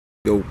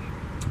Go.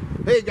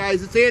 Hey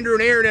guys, it's Andrew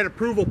and Aaron at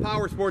Approval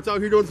Power Sports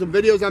out here doing some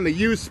videos on the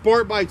used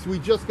sport bikes we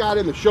just got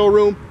in the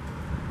showroom.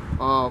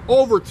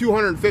 Over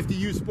 250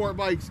 used sport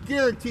bikes,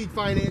 guaranteed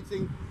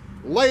financing,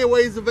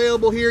 layaways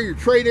available here. Your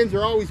trade-ins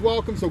are always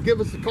welcome, so give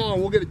us a call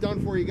and we'll get it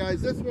done for you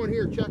guys. This one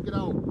here, check it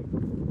out.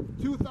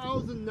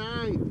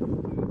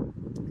 2009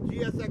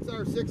 GSX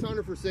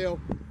R600 for sale.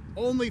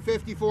 Only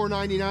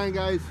 $54.99,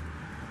 guys.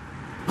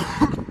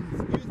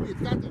 Excuse me, it's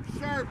got the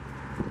sharp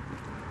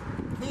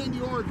candy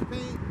orange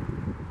paint.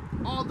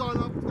 All done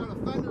up. It's got a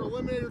fender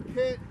eliminator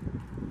kit,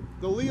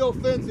 the Leo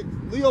Vince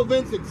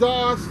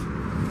exhaust,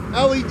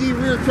 LED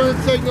rear turn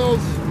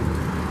signals.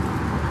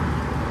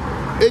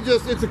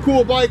 It's a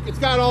cool bike. It's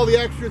got all the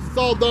extras. It's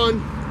all done.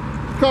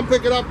 Come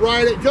pick it up,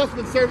 ride it. Just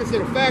been serviced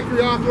at a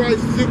factory authorized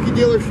Suzuki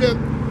dealership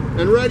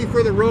and ready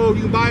for the road.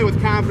 You can buy it with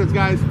confidence,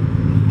 guys.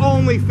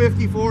 Only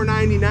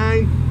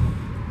 $54.99.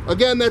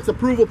 Again, that's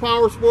Approval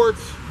Power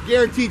Sports,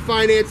 guaranteed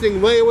financing,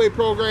 layaway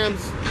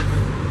programs.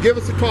 Give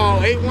us a call,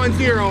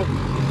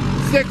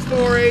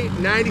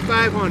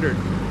 810-648-9500.